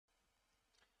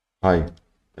Hi,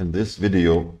 in this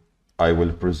video, I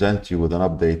will present you with an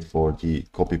update for the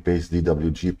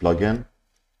CopyPasteDWG plugin.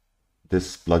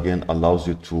 This plugin allows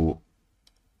you to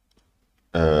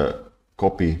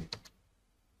copy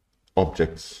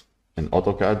objects in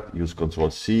AutoCAD, use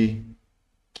Ctrl+C,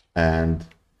 and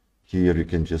here you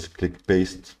can just click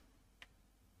paste.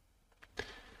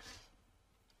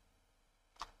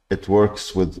 It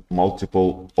works with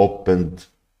multiple opened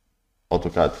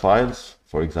AutoCAD files.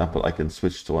 For example, I can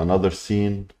switch to another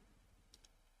scene,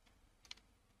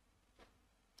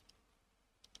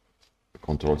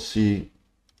 Ctrl+C,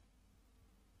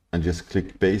 and just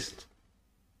click paste.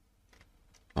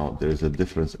 Now there is a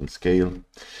difference in scale.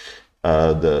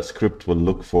 The script will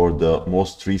look for the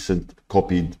most recent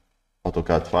copied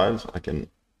AutoCAD files. I can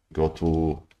go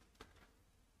to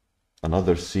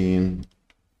another scene,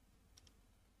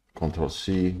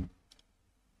 Ctrl+C,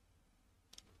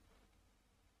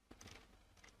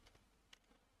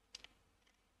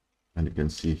 and you can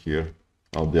see here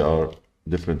how there are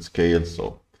different scales,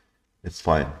 so it's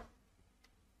fine.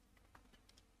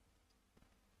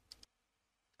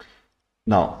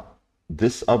 Now,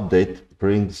 this update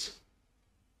brings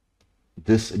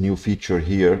this new feature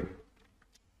here.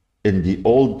 In the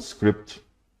old script,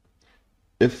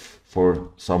 if for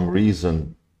some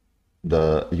reason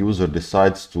the user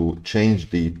decides to change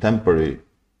the temporary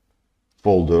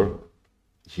folder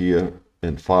here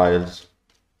in files,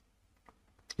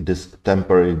 this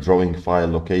temporary drawing file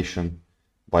location,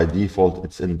 by default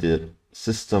it's in the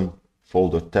system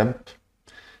folder temp.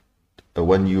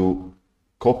 When you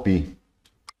copy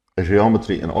a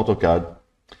geometry in AutoCAD,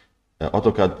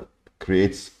 AutoCAD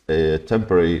creates a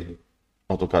temporary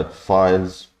AutoCAD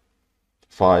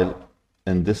file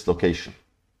in this location.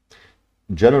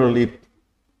 Generally,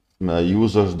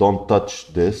 users don't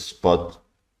touch this, but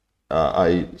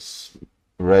I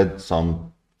read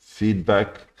some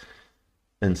feedback.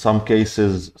 In some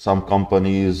cases, some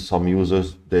companies, some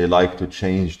users, they like to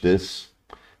change this.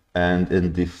 And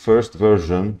in the first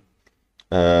version,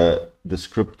 the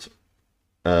script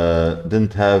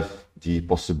didn't have the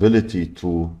possibility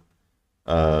to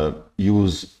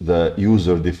use the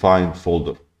user-defined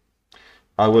folder.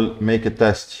 I will make a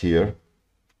test here.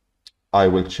 I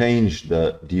will change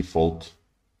the default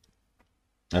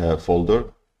folder.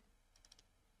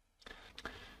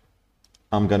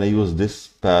 I'm going to use this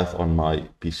path on my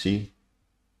PC.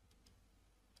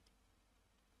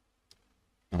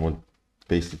 I will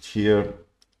paste it here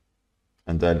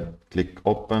and then click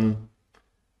open,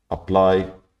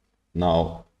 apply.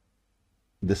 Now,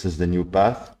 this is the new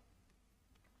path.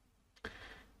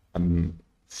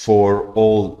 For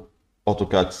all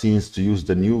AutoCAD scenes to use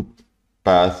the new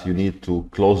path, you need to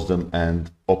close them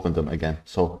and open them again.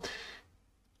 So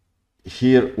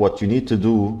here, what you need to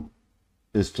do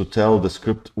is to tell the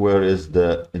script where is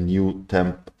the new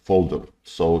temp folder.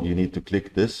 So you need to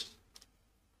click this.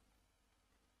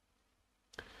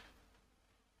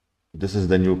 This is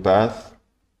the new path.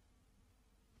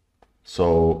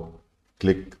 So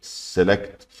click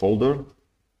select folder.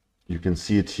 You can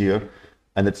see it here.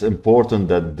 And it's important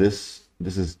that this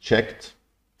is checked.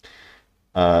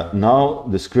 Now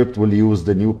the script will use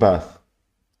the new path.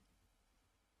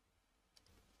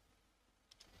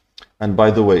 And by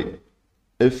the way,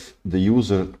 if the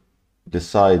user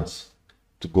decides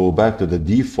to go back to the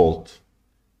default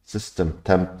system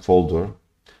temp folder,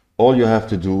 all you have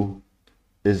to do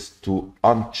is to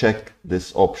uncheck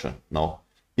this option. Now,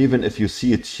 even if you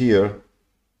see it here,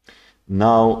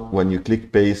 now when you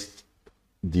click paste,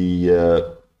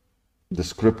 the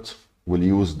script will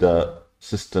use the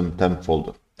system temp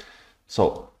folder.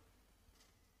 So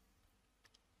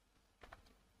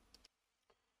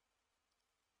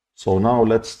now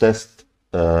let's test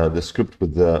the script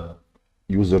with the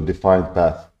user-defined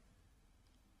path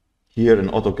here in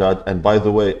AutoCAD. And by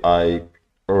the way, I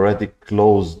already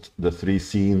closed the 3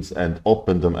 scenes and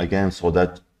opened them again so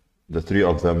that the 3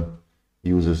 of them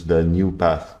uses the new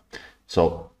path.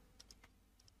 So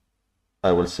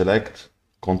I will select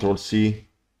Ctrl+C.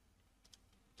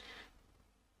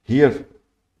 Here,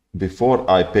 before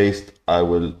I paste, I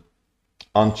will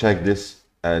uncheck this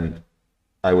and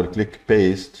I will click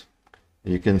paste.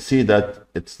 You can see that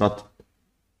it's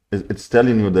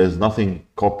telling you there's nothing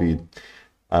copied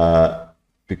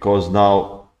because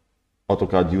now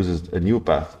AutoCAD uses a new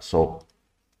path. So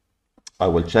I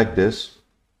will check this.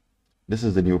 This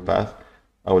is the new path.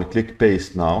 I will click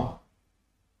paste now.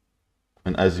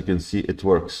 And as you can see, it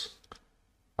works.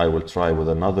 I will try with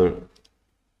another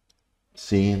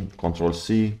scene,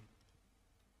 Ctrl+C,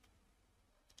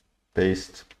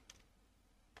 paste,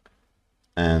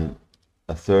 and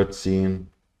a third scene,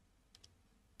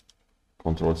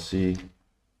 Ctrl+C,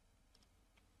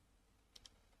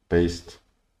 paste,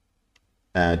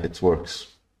 and it works.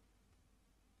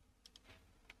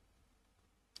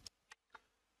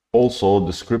 Also,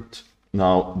 the script,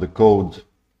 now the code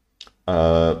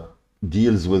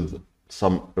deals with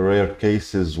some rare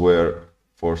cases where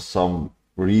for some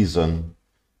reason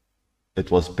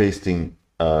it was pasting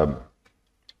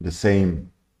the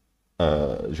same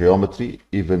geometry,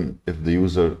 even if the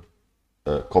user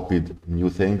copied new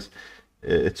things.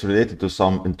 It's related to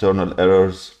some internal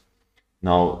errors.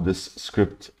 Now this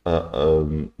script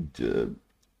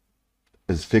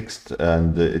is fixed,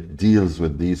 and it deals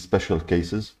with these special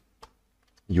cases.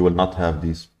 You will not have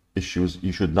these issues.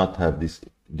 You should not have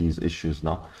these issues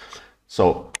now.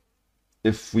 So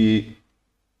if we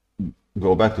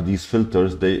go back to these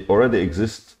filters, they already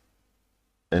exist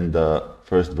in the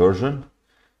first version.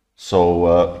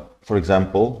 So for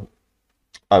example,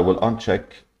 I will uncheck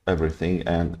everything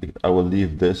and I will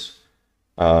leave this.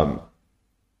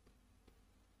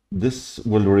 This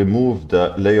will remove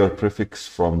the layer prefix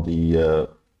from the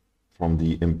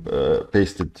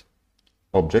pasted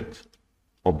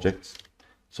objects.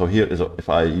 So here is if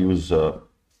I use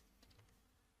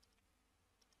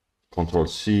Control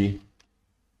C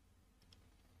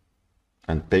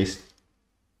and paste,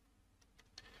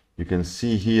 you can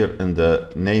see here in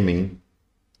the naming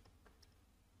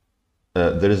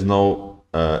there is no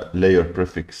layer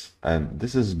prefix, and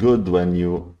this is good when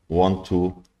you want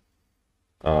to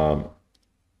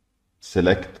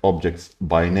select objects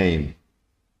by name.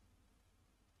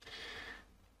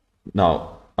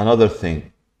 Now, another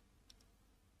thing.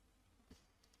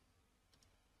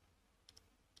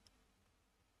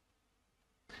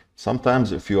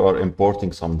 Sometimes if you are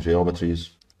importing some geometries,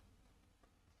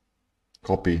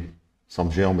 copy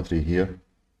some geometry here,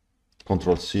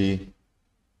 Control C,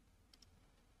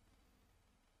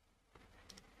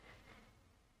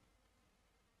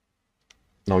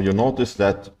 now you notice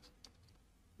that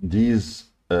these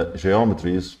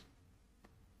geometries,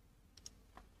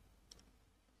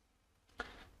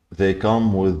 they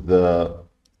come with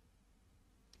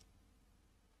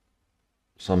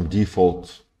some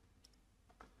default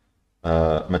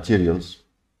materials.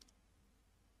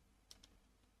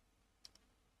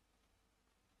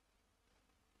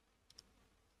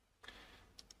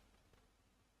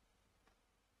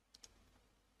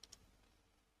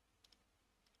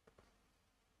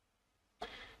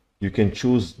 You can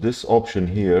choose this option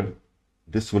here.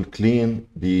 This will clean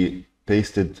the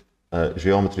pasted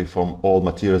geometry from all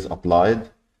materials applied.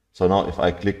 So now if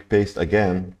I click paste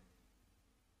again,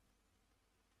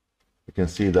 you can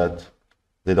see that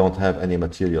they don't have any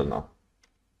material now.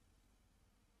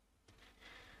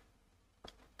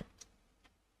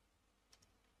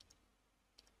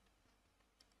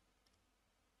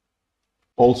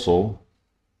 Also,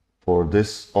 for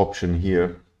this option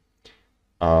here,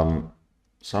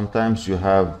 sometimes you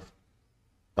have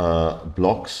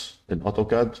blocks in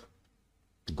AutoCAD,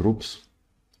 groups,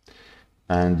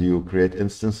 and you create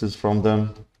instances from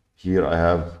them. Here I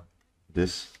have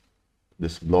this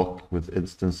block with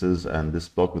instances and this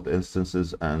block with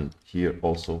instances, and here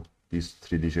also these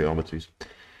 3D geometries.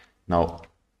 Now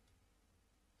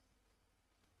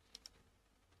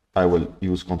I will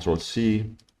use Control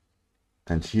C,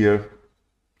 and here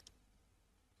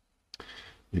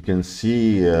you can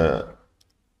see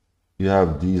you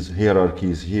have these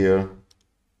hierarchies here.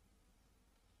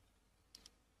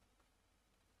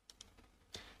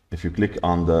 If you click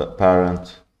on the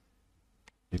parent,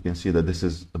 you can see that this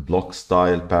is a block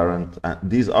style parent, and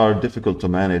these are difficult to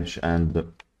manage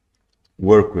and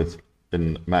work with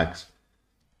in Max.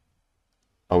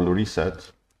 I will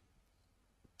reset.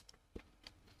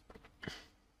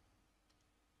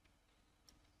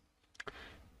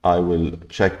 I will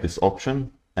check this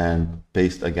option and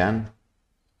paste again.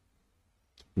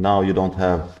 Now you don't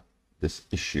have this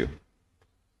issue.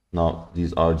 Now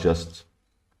these are just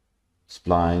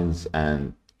splines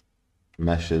and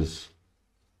meshes.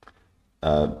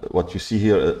 What you see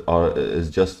here is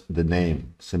just the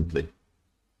name simply.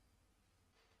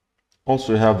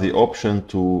 Also, you have the option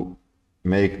to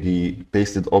make the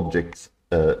pasted objects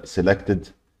selected.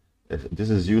 This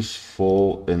is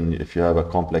useful if you have a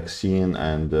complex scene,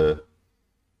 and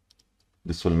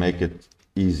this will make it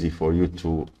easy for you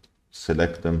to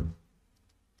select them.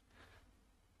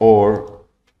 Or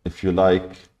if you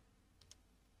like,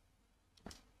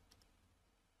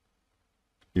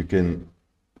 you can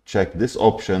check this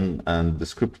option and the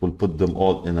script will put them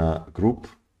all in a group.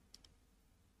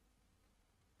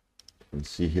 You can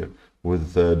see here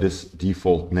with this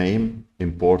default name,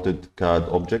 imported CAD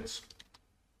objects.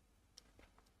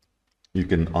 You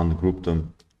can ungroup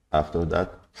them after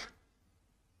that.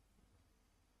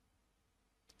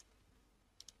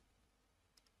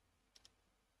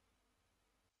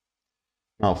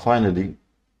 Now, finally,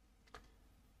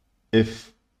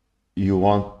 if you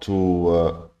want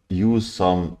to use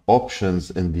some options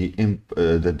in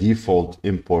the default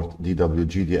import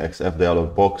DWG DXF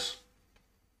dialog box,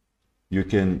 you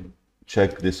can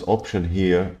check this option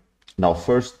here. Now,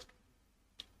 first,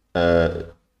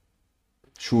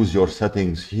 choose your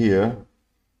settings here,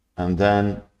 and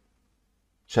then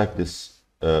check this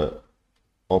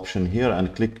option here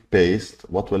and click paste.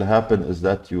 What will happen is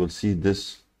that you will see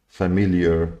this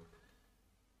familiar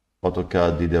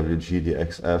AutoCAD DWG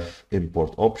DXF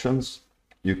Import Options.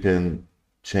 You can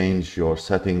change your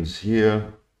settings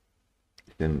here.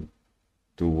 You can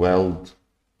do weld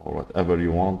or whatever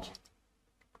you want.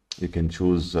 You can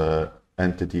choose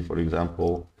entity, for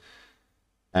example.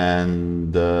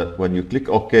 And when you click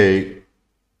OK,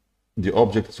 the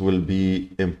objects will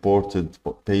be imported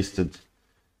or pasted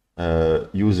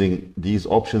using these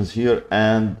options here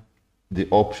and the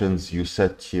options you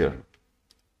set here.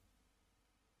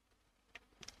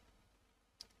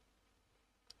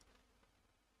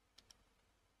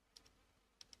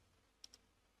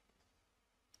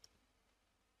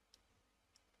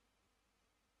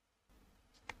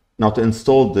 Now, to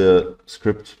install the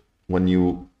script, when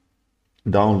you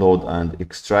download and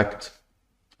extract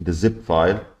the zip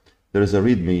file, there is a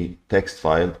README text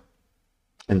file.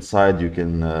 Inside, you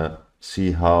can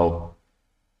see how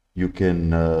you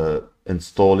can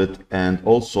install it, and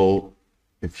also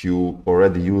if you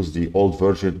already use the old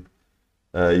version,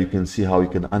 you can see how you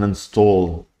can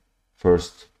uninstall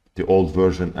first the old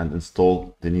version and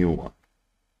install the new one.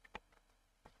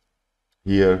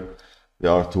 Here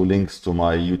there are 2 links to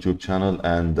my YouTube channel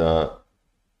and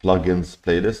plugins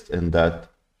playlist in that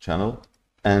channel.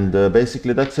 And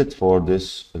basically that's it for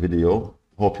this video.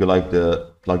 Hope you like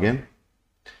the plugin.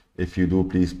 If you do,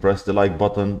 please press the like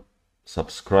button,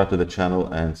 subscribe to the channel,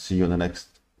 and see you in the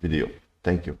next video.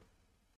 Thank you.